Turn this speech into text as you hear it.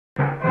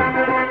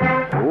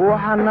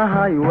waxaan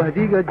nahay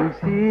wahdiga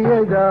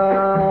dugsiyada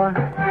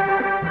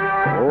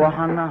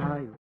waxaan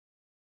nahay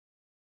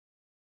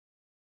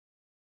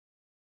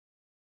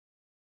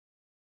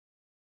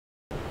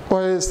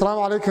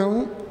Assalamu alaikum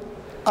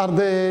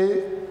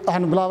arday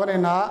waxaan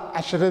bilaabanaynaa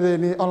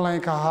casharradeennii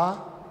online-ka ahaa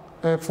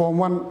ee form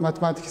 1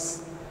 mathematics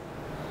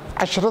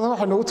casharradan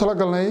waxaan ugu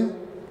talagalnay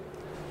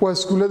waa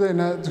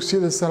iskuulladeena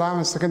dugsiyada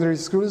Salaama secondary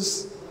schools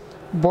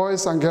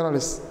boys and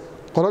girls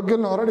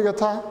qologelna hore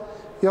dhigata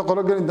iyo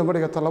qologelin dambe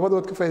dhigata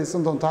labadood ka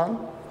faa'iideysan doontaan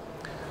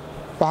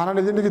waxaan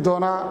idin dhigi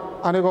doonaa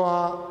anigoo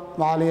ah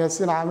macallin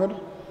Yaasiin Caamir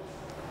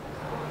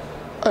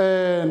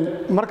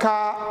marka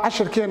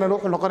casharkeena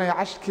wuxuu noqonayaa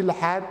casharkii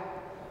lixaad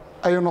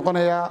ayuu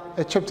noqonayaa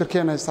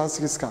chapterkeena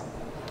statistics-ka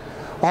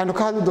waxaanu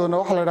ka hadli doonaa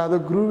waxa la yiraahdo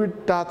grouped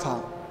data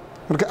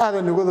marka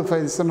aadan uga wada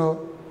faa'iideysano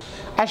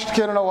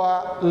casharkeena waa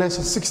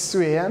lesson 6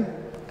 weeyaan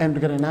aynu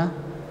dhiganaa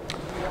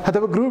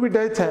hadaba grouped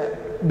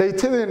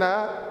data-deena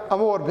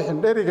ama warbixin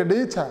ereyga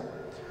data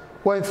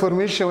waa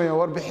information weeyaan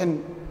warbixin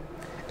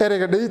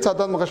ereyga data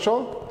dad maqasho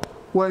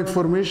waa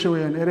information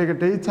weeyaan ereyga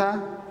data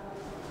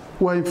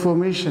waa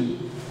information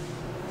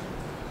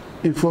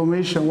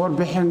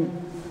warbixin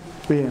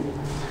weeyaan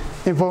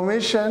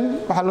information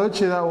waxa loo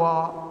jeedaa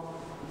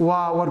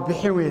waa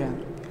warbixin weeyaan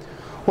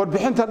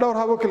warbixinta dhowr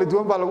habo kala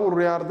duwan baa lagu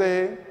ururiyaa arday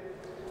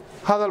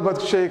hadal baad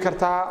ku sheegi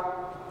kartaa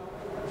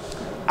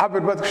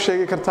cabir baad ku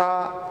sheegi kartaa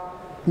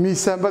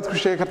miisaan baad ku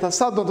sheegi kartaa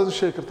saad doontaad u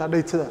sheegi kartaa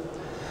data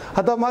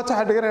hadda maanta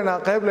waxaan dhiganaynaa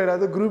qayb la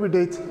yiraahdo group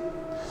data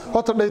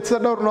horta data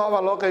dhowr nooc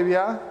baa loo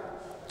qaybiyaa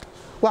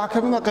waxa ka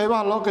mid ah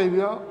qaybaha loo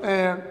qaybiyo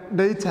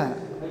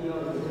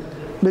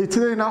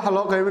data-deena waxa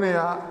loo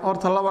qaybinayaa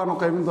horta labaan u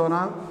qaybin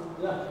doonaa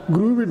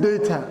group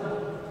data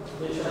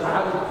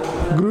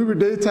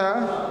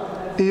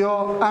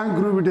iyo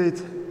ungroup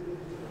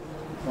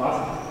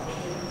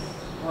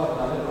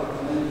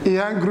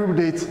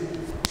data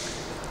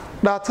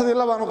datadii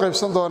labaan u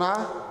qaybsan doonaa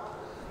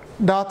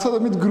datada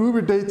mid group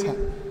data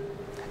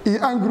iyo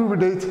ungroup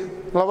data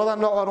labada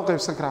nooc aan u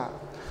qaybsan karaa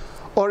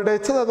oo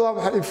datadeedu waa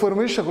maxay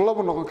information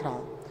laba noqon karaa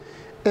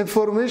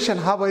information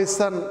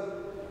habaysan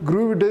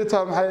group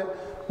data maxay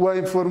waa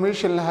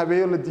information la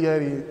habeeyo la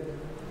diyaariyay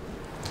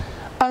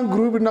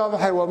ungroup na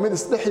maxay waa mid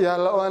isdhex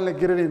yaala oo aan la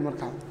garanayn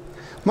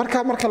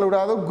marka la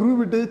yiraahdo group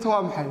data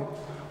waa maxay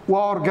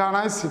waa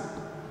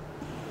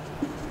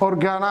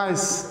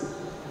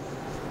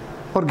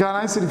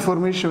organized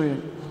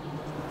information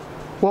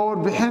waa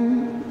warbixin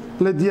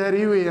la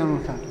diyaariyay weeyaan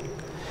marka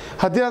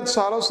haddii aad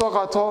tusaale soo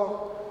qaato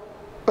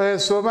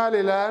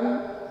Somaliland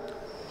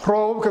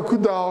roobabka ku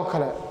daawo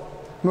kale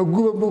ma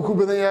gubab buu ku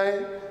badan yahay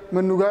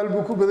ma nugaal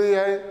buu ku badan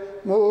yahay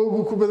ma oog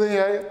buu ku badan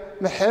yahay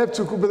ma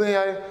xeebtu ku badan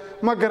yahay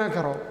ma garan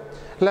karo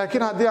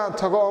laakiin haddii aan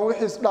tago oo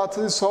wixii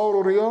dhaatadii soo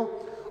ururiyo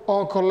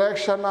on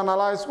collection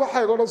analyze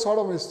waxay go'an soo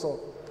dhamaysto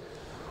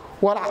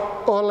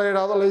oo la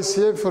yiraahdo la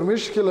siiyay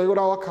information-kii la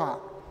yiraahdo ka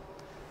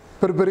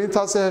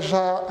barbarintaas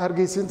hesha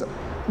hargeysinta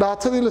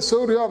dhaatadii la soo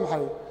ururiyo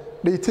maxay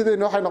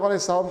data-deena waxay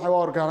noqonaysaa maxay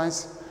waa organize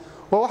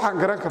waxaan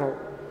garan karo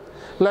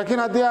laakiin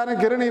haddii aan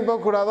garanayn baan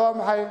ku raado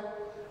maxay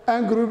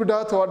ungroup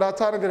data waa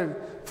data aan garan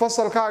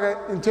fasalkaaga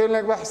intee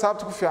leeg ba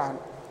xisaabta ku fiican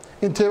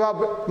intee ba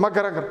ma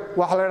garan karo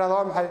waxa la yiraahdo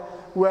maxay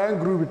waa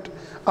ungroup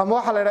ama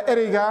waxa la yiraahdo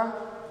ereyga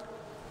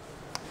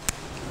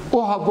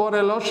oo haboon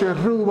loo sheego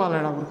row baa la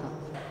yiraahdo marka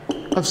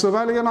af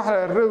Soomaaliga waxa la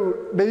yiraahdo row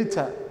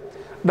data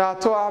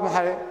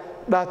maxay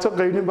data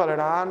qaybin baa la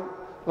yiraahdo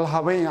la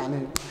habeyn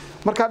yani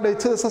marka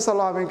data saas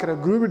loo habeyn karo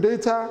group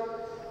data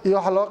iyo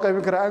waxa loo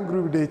qaybin karaa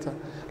ungroup data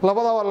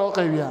labada waa loo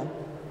qaybiyaa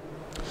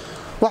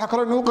waxa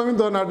kale oo qaybin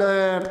doonaa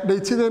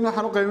data-deena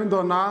waxaan u qaybin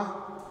doonaa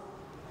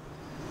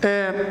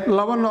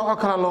laba nooc oo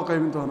kala loo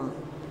qaybin doonaa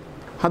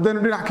haddaynu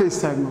dhinac ka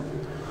istaagno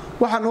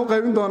waxaan u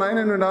qaybin doonaa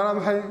inaynu idhaahno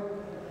maxay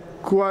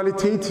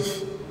qualitative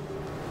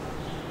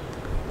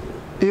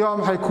iyo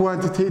maxay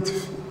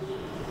quantitative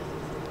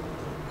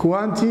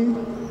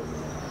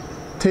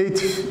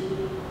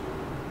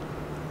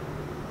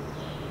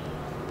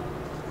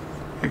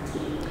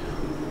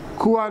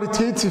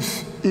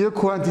qualitative iyo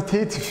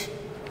quantitative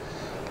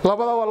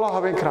labada waa loo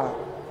habeyn karaa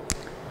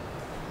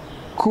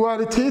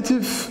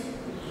qualitative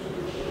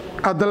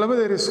hadda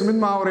labadeeda isku mid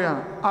ma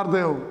horayaan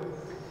ardayow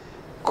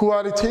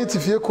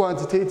qualitative iyo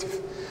quantitative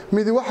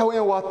mid waxa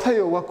weeyaan waa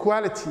tayo waa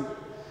quality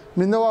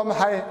midna waa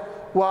maxay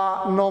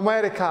waa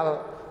numerical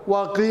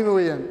waa qiimo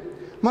weeyaan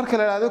marka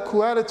la yiraahdo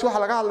quality waxa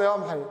laga hadlayaa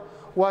maxay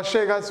waa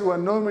shaygaas waa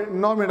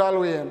nominal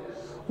weeyaan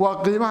waa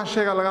qiimaha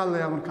shayga laga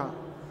hadlayaa marka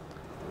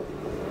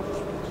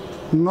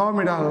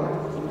nominal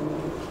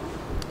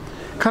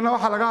kana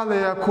waxa laga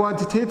hadlayaa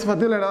quantitative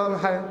hadii la yiraahdo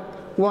maxay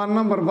waa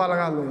number baa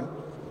laga hadlayaa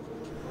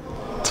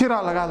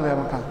tira laga hadlayaa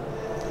marka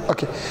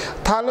okay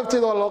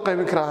taalabteeda waa loo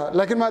qaybin karaa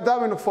laakiin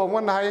maadaama aynu form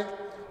 1 nahay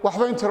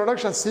waxba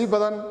introduction si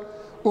badan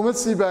uma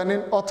sii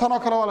baanin oo tan oo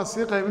kale waa la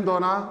sii qaybin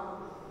doonaa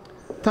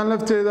tan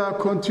lafteeda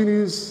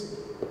continuous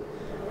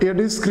iyo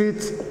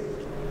discrete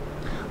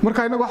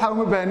marka inagu waxa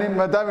uma baanin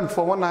maadaama aynu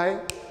form 1 nahay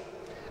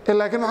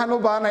laakiin waxaan u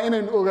baahanahay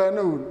inaynu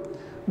ogaano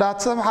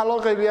data maxaa loo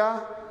qaybiyaa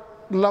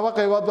laba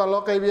qaybood baa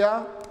loo qaybiyaa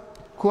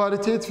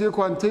qualitative iyo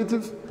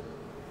quantitative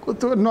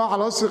nooca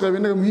loo sii qaybay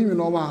inaga muhiim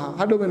inoo maaha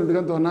hadhow baynu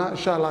dhigan doonaa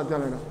insha Allah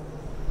dalina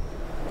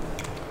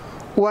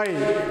way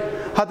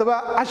hadaba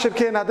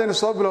casharkeena hadaynu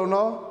soo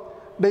bilowno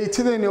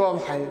datadeeni waa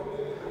maxay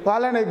waxa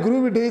leenahay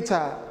group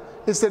data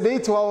is the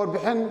data waa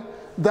warbixin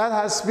that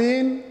has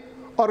been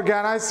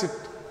organized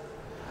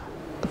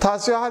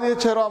taasi had iyo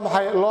jeer waa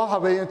maxay loo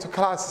habeeyay into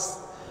classes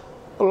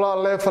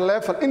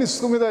level in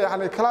isku mid ah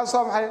yani class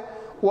waa maxay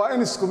waa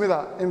in isku mid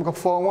ah imka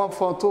form 1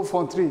 form 2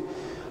 form 3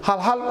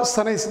 hal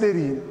sanay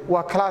isdheeriin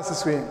waa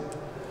classes weyn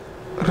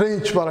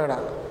range balada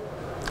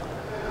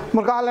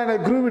marka leenahay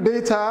group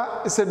data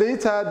is a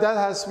data that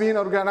has been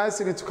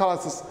organized into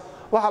classes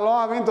waxa loo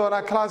habeyn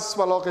doonaa classes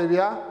ba loo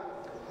qaybiyaa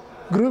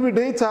group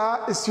data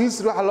is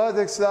used waxa loo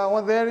adeegsadaa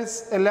when there is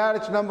a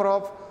large number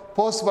of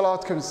possible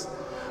outcomes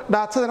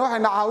datadan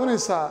waxay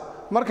caawinaysaa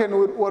markaynu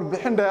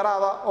warbixin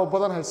dheeraada oo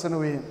badan haysano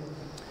weeyeen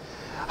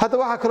hadda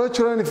waxa kale oo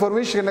jira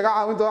information naga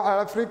caawin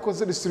doona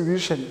frequency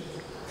distribution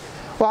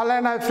waxa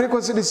leenahay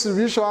frequency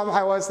distribution waa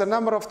maxay waa the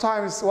number of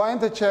times waa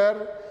inta jeer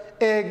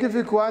ee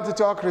given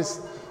quantity occurs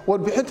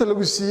warbixinta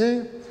lagu siiyay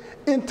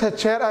inta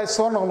jeer ay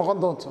soo noqon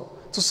doonto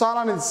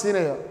tusaalaan idin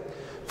siinaya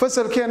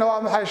fasalkeena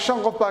waa maxay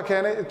 5 qof baa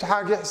keenay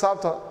imtixaankii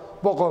xisaabta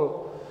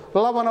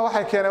 100 labana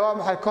waxay keenay waa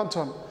maxay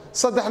 50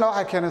 saddexna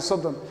waxay keenay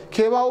 30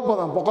 keebaa u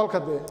badan 100 ka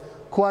dee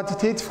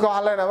quantitative ka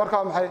waxa leenahay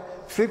marka maxay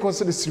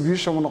frequency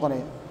distribution u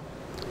noqonaya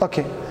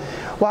okay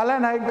waxa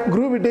leenahay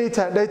group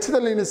data data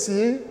la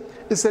siiyay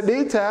is a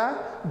data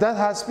that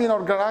has been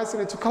organized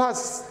into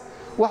classes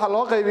waxa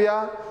loo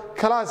qaybiyaa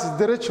classes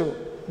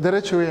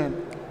darajo weyn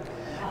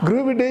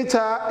group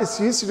data is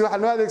used waxa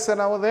loo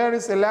adeegsanaa when there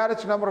is a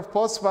large number of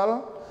possible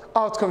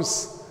outcomes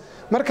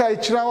marka ay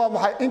jiraan waa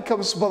maxay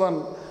incomes badan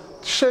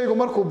shaygu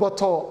markuu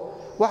bato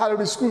waxa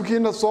la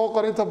iskuulkiina soo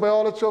qorinta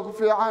biology ku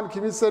fiican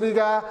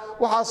chemistry-ga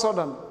waxa soo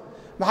dhan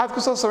maxaad ku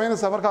soo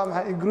sameynaysaa marka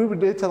maxay group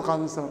data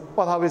qaadanaysaa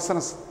waad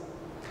habaysanaysaa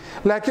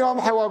laakiin waa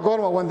maxay waa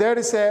goorma when there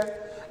is a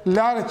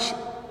large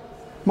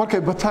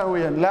markay bataan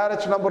weeyaan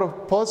large number of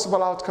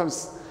possible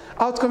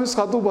outcomes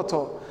haduu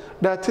bato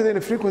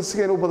datadeena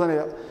frequency-geena u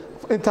badanaya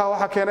inta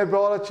waxa keenay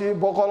biology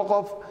 100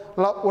 qof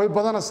way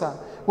badanaysaa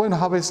wayna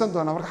habaysan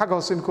doonaa marka xagga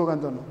hoose in koogan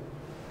doono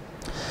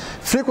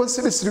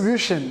frequency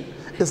distribution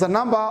is the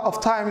number of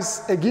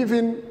times a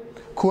given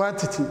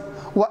quantity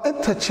wa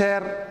inta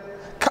jeer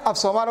ka af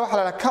Soomaali waxa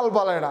la yiraahdaa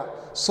kalba la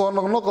yiraahdaa soo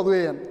noqnoqod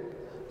weeyaan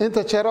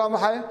inta jeer waa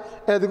maxay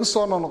eed igu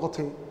soo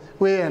noqnoqotay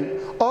weeyaan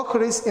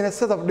occurs in a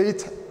set of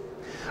data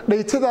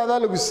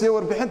lagu siiyay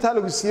warbixinta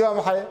lagu siiyay waa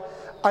maxay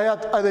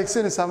ayaad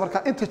adeegsanaysaa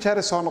marka inta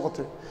jeer soo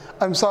noqotay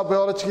imsa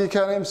biology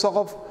keenay imsa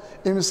qof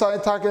imsa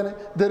inta keenay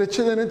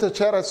darajada inta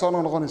jeer ay soo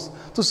noqonayso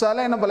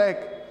tusaaleyna baleeg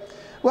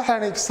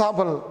waxaan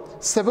example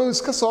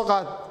suppose ka soo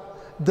qaad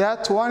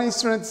that one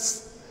student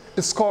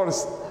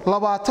scores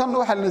 20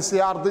 waxa la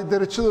siiyay arday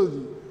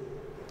darajadoodii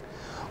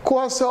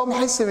kuwaas oo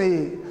maxay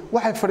sameeyay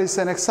waxay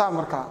fadhiisteen exam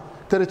marka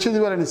darajadii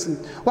wala nisiin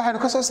waxaanu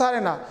ka soo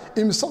saaraynaa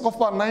imsa qof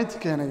baa 90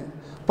 keenay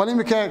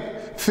balimika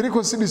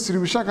frequency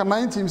distribution ka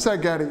 90 imsa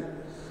gaaray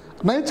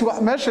 90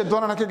 wax meesha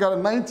doonana ka gaaray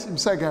 90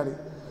 imsa gaaray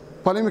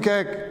balimika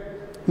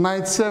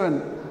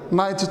 97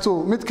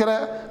 92 mid kale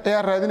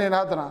ayaa raadinayna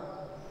hadana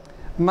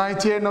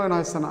 98 no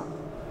haysanaa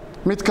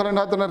mid kale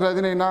hadana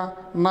raadinayna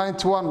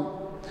 91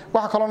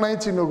 waxa kale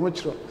 90 noogma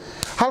jiro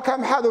halka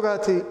maxaad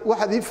ogaatay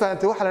waxaad ii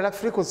fahamtay waxa la yiraahdaa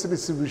frequency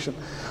distribution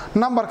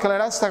number kale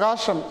la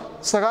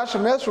 90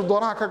 meesha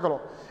doonaha ka galo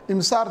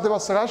imsa ardayba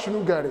 90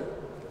 u gaaray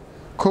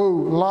 1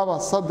 2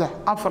 3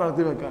 4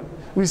 ardayba gaaray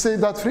we say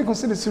that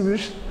frequency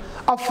distribution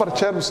afar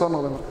jeer soo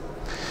noqday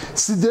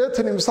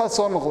 80 imsa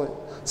soo noqday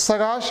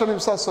 90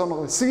 imsa soo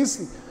noqday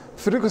 60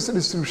 frequency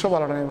distribution baa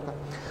la yiraahdaa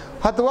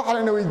hadda waxa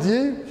la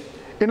weydiiyay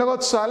inagoo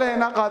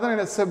tusaaleena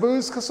qaadanayna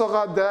suppose ka soo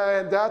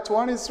qaada that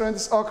one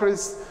students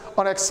occurs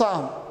on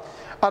exam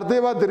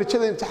ardayba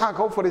darajada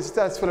imtixaanka u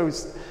fadhiistay as follows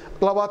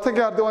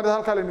 20 arday waan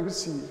halka la inagu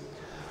siiyay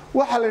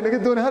waxa la inaga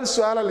doonay hal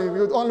su'aal la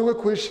inaga only one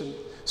question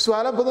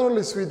su'aalo badan oo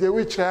la isweydiiyay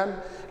way jiraan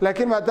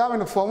laakiin maadaama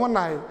aynu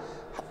foomanahay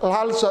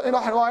hal su'aal in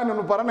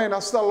waxaanu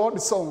baranaynaa sida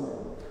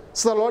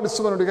loo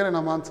dhiso banu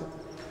dhiganaynaa maanta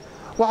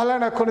waxa la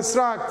yiraahdaa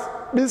construct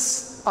this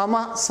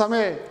ama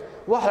samee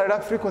waxa la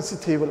yiraahdaa frequency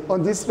table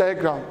on this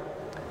diagram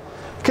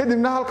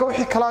kadibna halka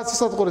wixii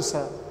classes aad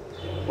qorisaa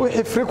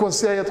wixii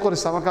frequency ayaad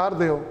qorisaa marka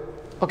ardayo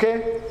okay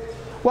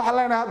waxa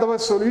la yiraahdaa hadaba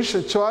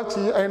solution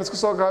jawaabtii aynu isku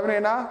soo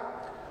gaabinaynaa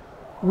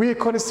we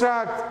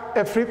construct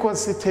a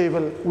frequency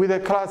table with the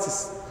classes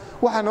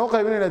waxa noo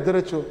qaybinaynaa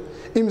darajo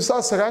imsa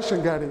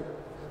 90 gaaray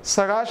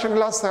 90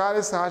 ilaa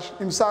 99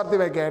 imsa arday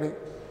baa gaaray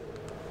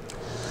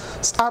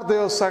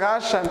ardayo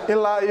 90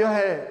 ilaa iyo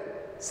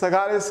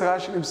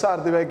 99 imsa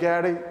arday baa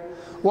gaaray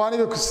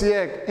waaniga ku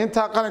siyeeg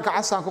inta qalinka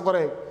casaan ku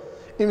qoray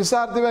imsa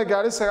arday baa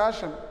gaaray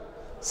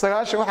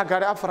 90 waxa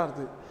gaaray 4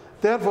 arday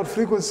therefore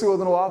frequency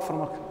wadana waa 4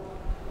 marka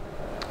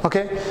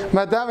okay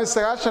maadaama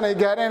 90 ay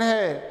gaareen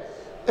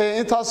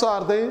inta soo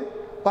arday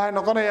waxay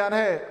noqonayaan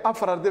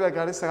 4 arday baa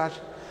gaaray 90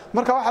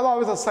 marka waxa loo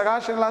wada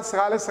 90 ilaa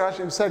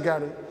 99 imsa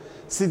gaaray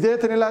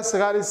 80 ilaa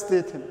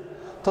 89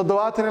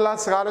 70 ilaa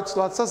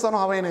 90 saasano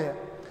habeynaya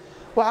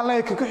waxaan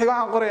leeyahay ku xiga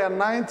waxaan qorayaa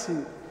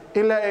 90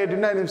 ilaa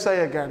 89 imsa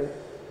ayaa gaadhay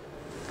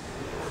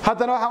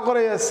haddana waxaan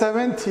qorayaa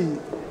 70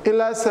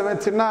 ilaa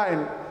 79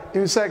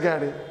 imsa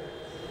gaadhay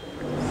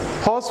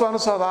hoos baan u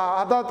socdaa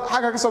haddaad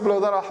xagga ka soo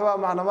bilowdana waxba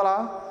macno ma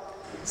laha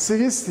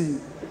 60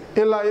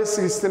 ilaa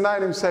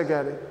 69 imsa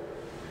gaadhay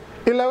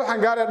ilaa waxaan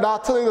gaadhay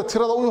dhaatadayda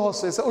tirada u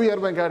hooseysa u yar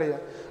baan gaadhaya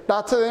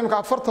dhaatada imka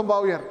 40 baa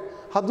u yar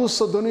hadduu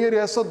 30 yar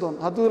yahay 30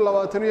 hadduu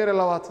 20 yar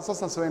yahay 20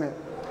 saasaan sameynaya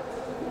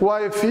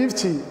waayo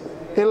 50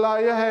 ilaa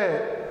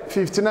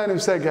 59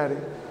 imsa gaadhay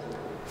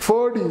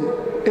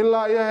 40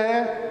 ilaa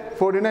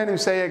 49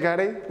 imsa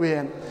gaadhay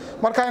weeyaan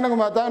marka inagu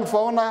maadaama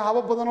foomanahay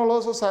haba badan oo loo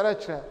soo saaraa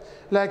jira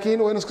laakiin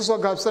waynu isku soo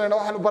gaabsanaynaa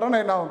waxaanu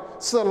baranaynaa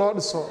sida loo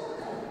dhiso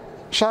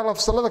insha Allah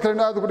fasalada kale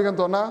aad ugu dhigan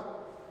doonaa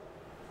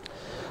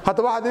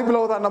hadda waxaad ii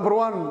bilowdaa number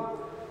 1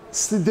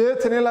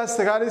 80 ilaa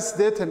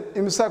 89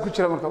 imsa ku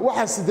jira marka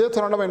waxa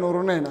 80 oo dhan baynu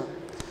urunaynaa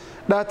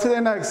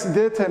dhaatadeena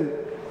 80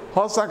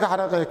 hoosaan ka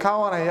xariiqay kaan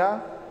waan hayaa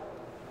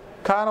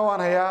kaana waan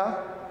hayaa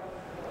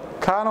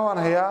kaana waan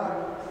hayaa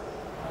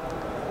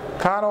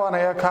kaana waan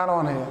hayaa kaana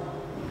waan hayaa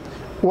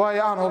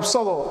waayo aan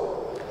hubsado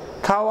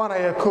kaa waan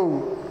hayaa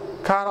 1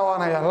 kaana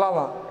waan hayaa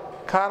 2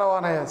 kaana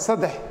waan hayaa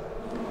 3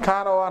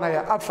 kaana waan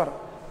hayaa 4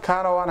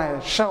 kaana waan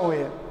hayaa 5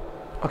 weeyaan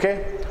okay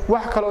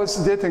wax kale oo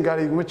 80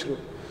 gaari iguma jiro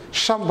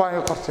 5 baan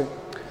qortay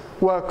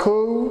waa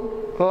 1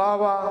 2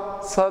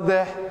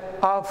 3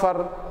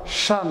 4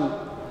 5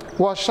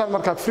 waa 5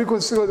 marka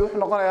frequency-goodu wuxuu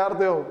noqonayaa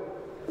ardayo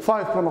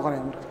 5 buu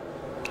noqonayaa marka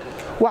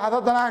waxaad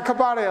haddana aan ka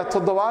baarayaa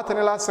 70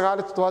 ilaa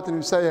 79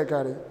 imsa ayaa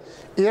gaadhay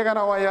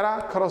iyagana waan yaraa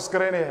cross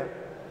garaynaya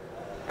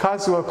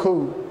kaasi waa 1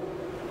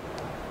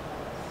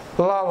 2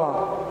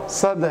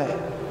 3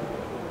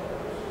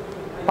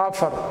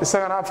 4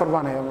 isagana 4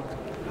 baan hayaa marka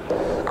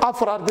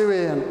 4 arday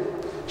weeyaan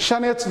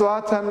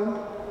 75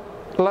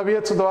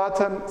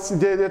 78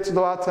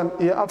 78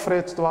 iyo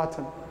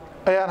 74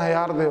 ayaan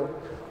hayaa ardayo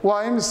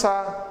waa imsa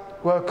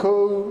waa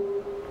 1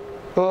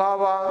 2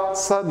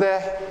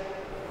 3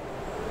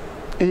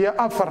 iyo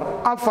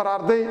 4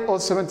 arday oo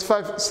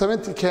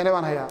 70 keenay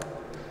baan hayaa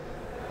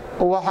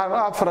waxaan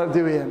 4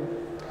 arday weeyaan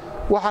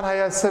waxaan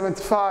hayaa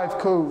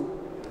 75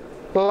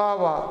 1 2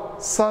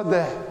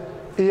 3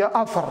 iyo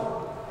 4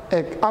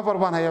 eeg 4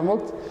 baan hayaa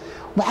moogta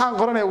waxaan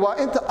qoranayaa waa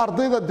inta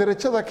ardayda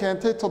darajada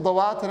keentay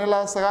 70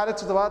 ilaa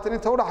 79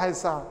 inta u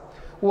dhaxaysa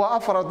waa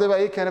 4 arday baa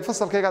ay keenay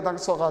fasalkayga hadaan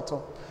ka soo qaato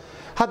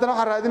haddana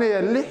waxaan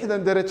raadinayaa 60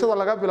 darajada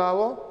laga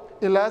bilaabo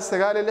ilaa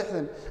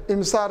 69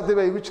 imsa arday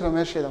baa igu jira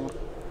meesheeda marka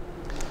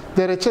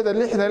darajada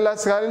 60 ilaa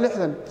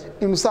 69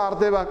 imsa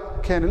arday baa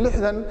keenay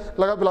 60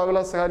 laga bilaabo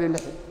ilaa 69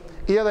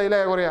 iyada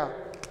ilaa wariya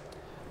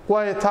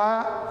way taa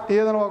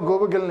iyadana waa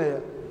goobo gelinaya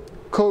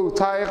kow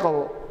taa ay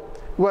qabo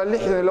waa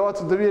 60 ilaa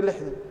 76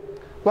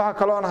 waxa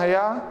kale oo aan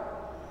hayaa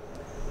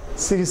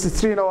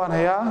 63 na waan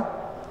hayaa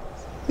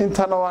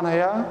intana waan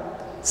hayaa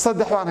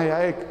 3 waan hayaa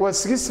eeg waa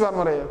 60 baan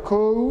maraya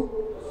kow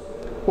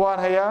waan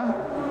hayaa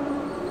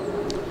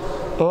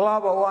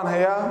 2 waan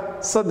hayaa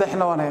 3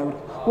 na waan hayaa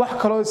wax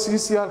kale oo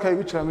 60 halka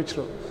igu jira ma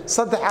jiro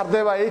 3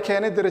 arday baa ay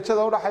keenay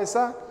darajada u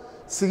dhaxaysa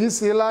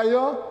 60 ilaa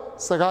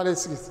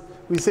 69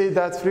 we say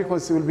that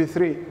frequency will be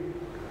 3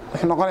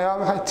 wax noqonaya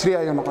maxay 3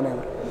 ayuu noqonaya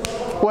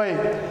way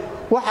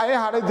waxa ay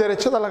hadhay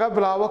darajada laga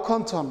bilaabo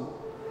 50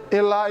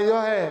 ilaa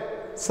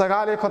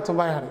 59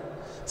 baa hadhay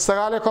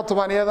 59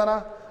 baan iyadana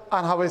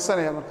aan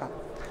habaysanaya marka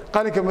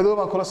qalinka madow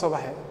baan kula soo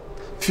baxay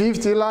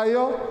 50 ilaa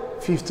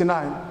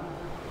 59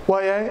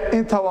 way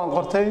inta waan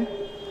qortay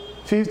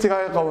 50 ka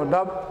qabo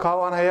dab ka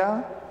waan hayaa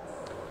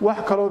wax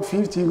kale oo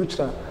 50 igu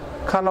jira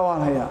kana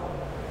waan hayaa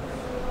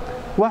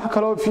wax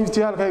kale oo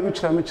 50 halka igu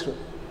jira ma jiro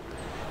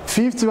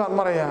 50 baan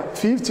marayaa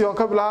 50 oo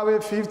ka bilaabay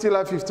 50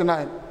 ilaa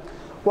 59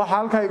 waxa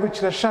halka igu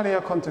jira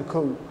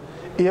 51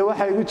 iyo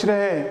waxa igu jira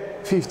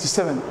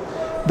 57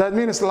 that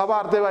means laba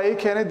arday baa ay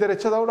keenay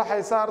darajada u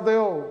dhaxaysa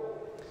ardayo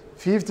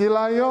 50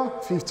 ilaa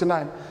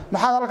 59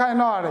 maxaa halka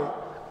inoo aray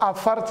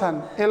 40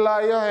 ilaa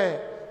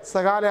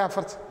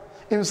 49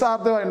 imsa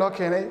arday baa inoo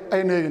keenay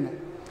aynu eegno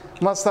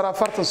master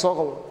 40 soo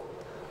qabo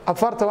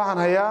 40 waxaan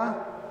hayaa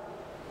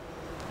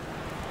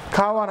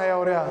kaawaan hayaa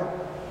wariyaa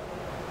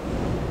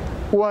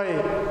way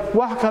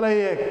wax kale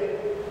yeeg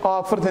oo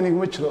 40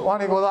 iguma jiro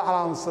waan iga wada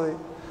calaamadsaday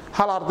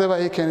hal arday baa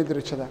ay keenay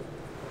darajada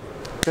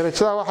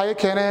waxa ay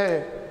keenay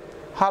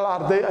hal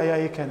arday ayaa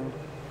ay keenay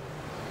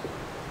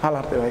hal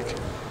arday baa ay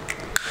keenay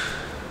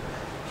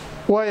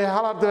way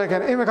hal arday baa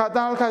keenay imika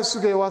hadaan halkaas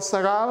sugay waa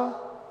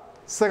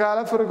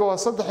 9 farigo waa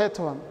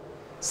 13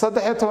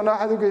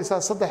 waxaad u geysaa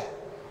 3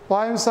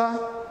 waa imsa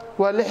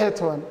waa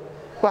 16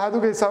 waxaad u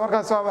geysaa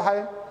markaas waa maxay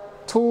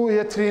 2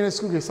 iyo 3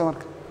 isku geysaa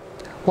marka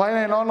waa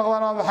inay noo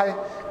noqdaan waa maxay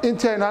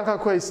intii aynu halka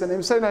ku haysanay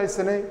imsaynu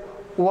haysanay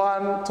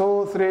 1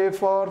 2 3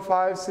 4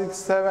 5 6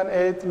 7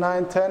 8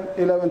 9 10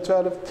 11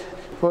 12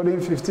 14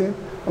 15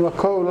 ama 1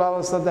 2 3 4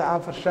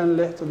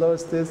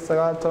 5 6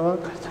 7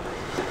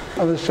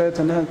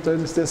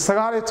 8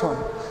 9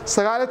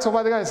 19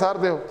 baad iga haysaa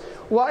ardayo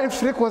waa in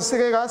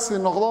frequency-gaygaasi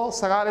noqdo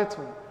 19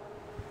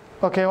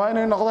 okay waa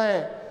inay noqdo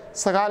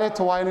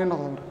 19 waa inay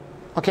noqdo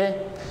okay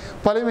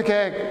bal imika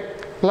eeg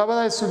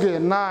labadaa isugee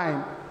 9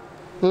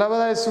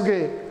 labadaa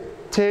isugee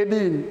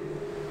 13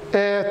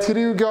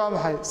 3 uga waa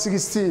maxay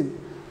 16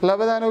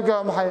 labadaan uga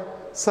waa maxay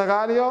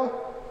 9 iyo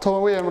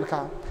 10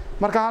 weeyaan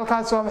marka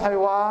halkaas waa maxay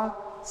waa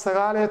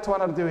 9 iyo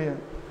 10 arday weeyaan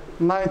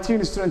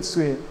 19 students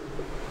weeyaan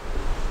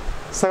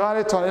 9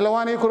 iyo 10 ilaa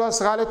waan ku loo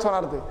 9 iyo 10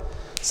 arday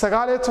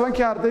 9 iyo 10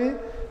 kii arday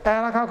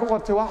ayaan ka ku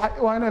qortay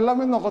waa in la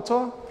mid noqoto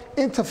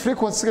inta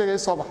frequency-ga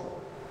soo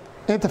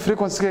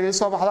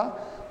baxda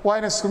waa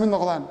in isku mid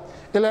noqdaan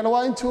ilaa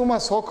waa intii uma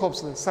soo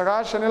koobsaday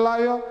 9 ilaa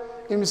iyo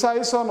imisa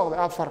ay soo noqday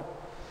 4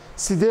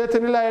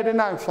 8 ilaa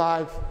 89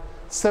 5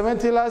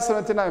 70 ilaa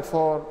 79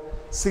 4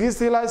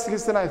 60 ilaa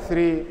 69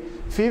 3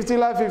 50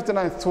 ilaa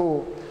 59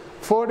 2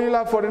 40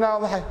 ilaa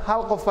 49 waxay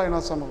hal qof ay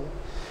noo soo noqday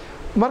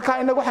marka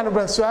inagu waxaan u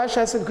baahan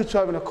su'aashaas ku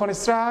jawaabina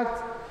construct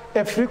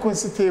a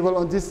frequency table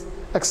on this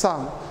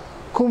exam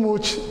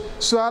kumuj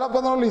su'aalo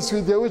badan oo la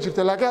isweydiiyay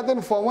jirta laakiin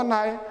haddii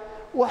foomanahay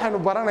waxaanu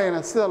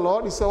baranaynaa sida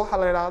loo dhiso waxa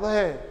la yiraahdo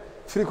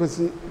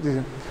frequency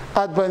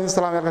aad baan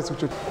islaam yarkaas ku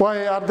jirto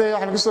way arday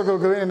waxaan ku soo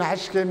gabagabeynaa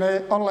xashkeena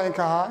online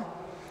ka ahaa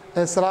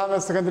Salaama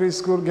secondary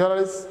school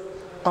girls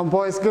and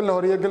boys galna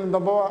horiyo galna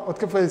dambe wad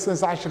ka faa'iideysan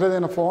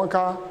casharadena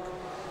foonka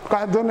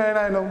waxaan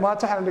doonaynaa inuu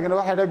maanta waxaan dhignay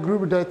waxa la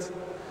group date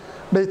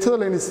data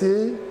la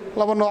insiiyay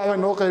laba nooc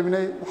baan noo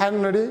qaybinay waxaan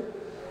nidhi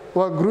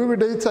waa group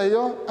data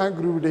iyo and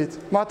group data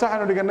maanta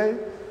waxaan dhignay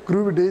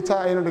group data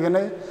aynu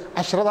dhignay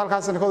casharada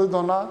halkaas aan ka wadi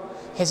doonaa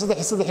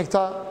xisada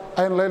xigta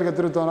aynu leelga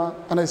diri doonaa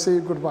and I say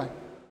goodbye